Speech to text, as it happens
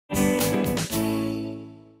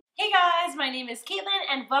my name is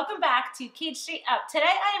Caitlin and welcome back to Cait Straight Up. Today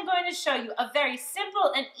I am going to show you a very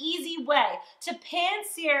simple and easy way to pan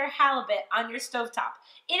sear halibut on your stovetop.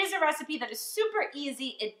 It is a recipe that is super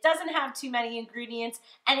easy, it doesn't have too many ingredients,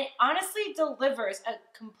 and it honestly delivers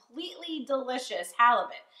a completely delicious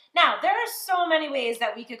halibut. Now, there are so many ways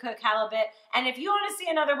that we could cook halibut, and if you want to see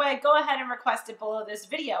another way, go ahead and request it below this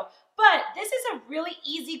video. But this is a really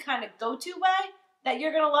easy kind of go-to way that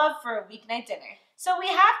you're going to love for a weeknight dinner. So we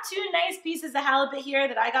have two nice pieces of halibut here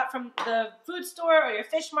that I got from the food store or your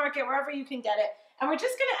fish market, wherever you can get it. And we're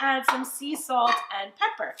just going to add some sea salt and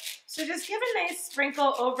pepper. So just give a nice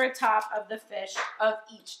sprinkle over top of the fish of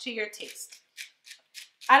each to your taste.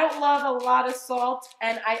 I don't love a lot of salt,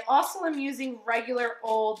 and I also am using regular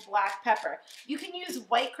old black pepper. You can use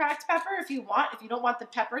white cracked pepper if you want, if you don't want the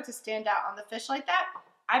pepper to stand out on the fish like that.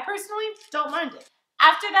 I personally don't mind it.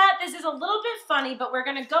 After that, this is a little bit funny, but we're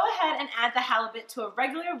gonna go ahead and add the halibut to a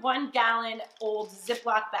regular 1 gallon old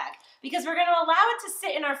Ziploc bag because we're gonna allow it to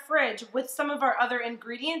sit in our fridge with some of our other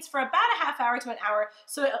ingredients for about a half hour to an hour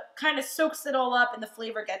so it kind of soaks it all up and the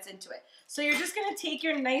flavor gets into it. So you're just gonna take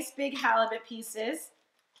your nice big halibut pieces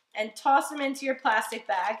and toss them into your plastic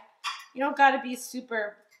bag. You don't gotta be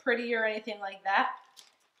super pretty or anything like that.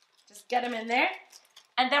 Just get them in there.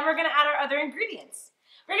 And then we're gonna add our other ingredients.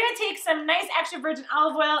 We're gonna take some nice extra virgin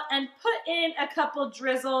olive oil and put in a couple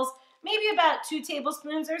drizzles, maybe about 2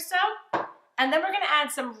 tablespoons or so. And then we're gonna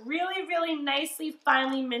add some really, really nicely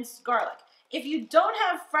finely minced garlic. If you don't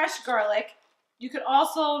have fresh garlic, you could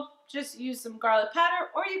also just use some garlic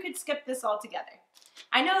powder, or you could skip this altogether.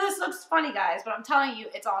 I know this looks funny, guys, but I'm telling you,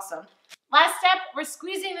 it's awesome. Last step, we're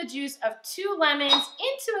squeezing the juice of 2 lemons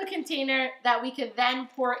into a container that we could then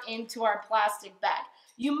pour into our plastic bag.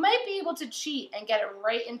 You might be able to cheat and get it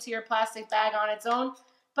right into your plastic bag on its own,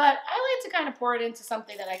 but I like to kind of pour it into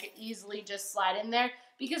something that I could easily just slide in there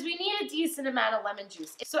because we need a decent amount of lemon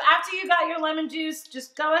juice. So after you got your lemon juice,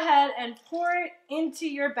 just go ahead and pour it into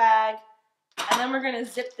your bag, and then we're gonna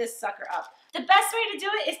zip this sucker up. The best way to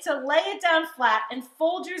do it is to lay it down flat and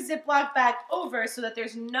fold your Ziploc bag over so that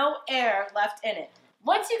there's no air left in it.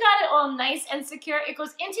 Once you got it all nice and secure, it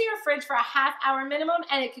goes into your fridge for a half hour minimum,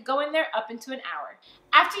 and it could go in there up into an hour.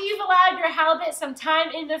 After you've allowed your halibut some time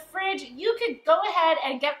in the fridge, you could go ahead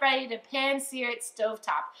and get ready to pan sear it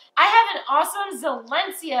stovetop. I have an awesome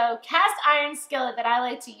Zelancio cast iron skillet that I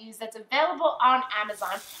like to use that's available on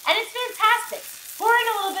Amazon, and it's fantastic. Pour in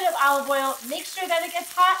a little bit of olive oil, make sure that it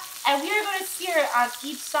gets hot, and we are going to sear it on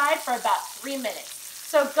each side for about 3 minutes.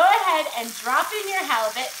 So go ahead and drop in your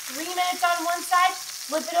halibut, 3 minutes on one side,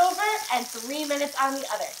 flip it over, and 3 minutes on the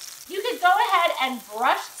other. You could go ahead and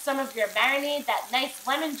brush some of your marinade, that nice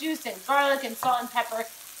lemon juice and garlic and salt and pepper,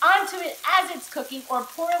 onto it as it's cooking, or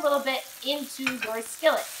pour a little bit into your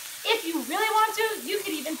skillet. If you really want to, you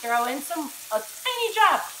could even throw in a tiny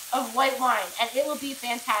drop of white wine, and it will be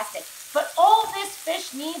fantastic. But all this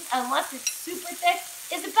fish needs, unless it's super thick,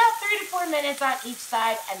 is about 3 to 4 minutes on each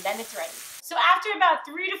side, and then it's ready. So after about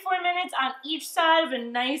 3 to 4 minutes on each side of a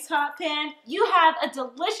nice hot pan, you have a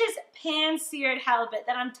delicious pan-seared halibut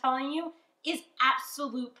that I'm telling you is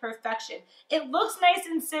absolute perfection. It looks nice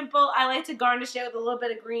and simple. I like to garnish it with a little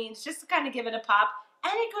bit of greens just to kind of give it a pop,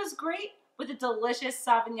 and it goes great with a delicious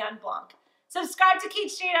Sauvignon Blanc. Subscribe to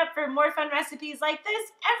Cait Straight Up for more fun recipes like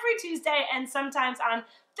this every Tuesday and sometimes on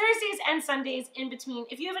Thursdays and Sundays in between.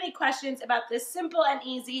 If you have any questions about this simple and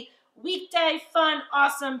easy weekday, fun,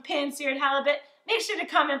 awesome pan-seared halibut, make sure to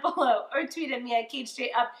comment below or tweet at me at Cait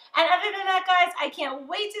Straight Up. And other than that, guys, I can't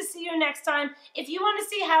wait to see you next time. If you want to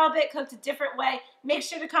see halibut cooked a different way, make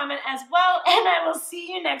sure to comment as well, and I will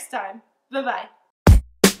see you next time. Bye-bye.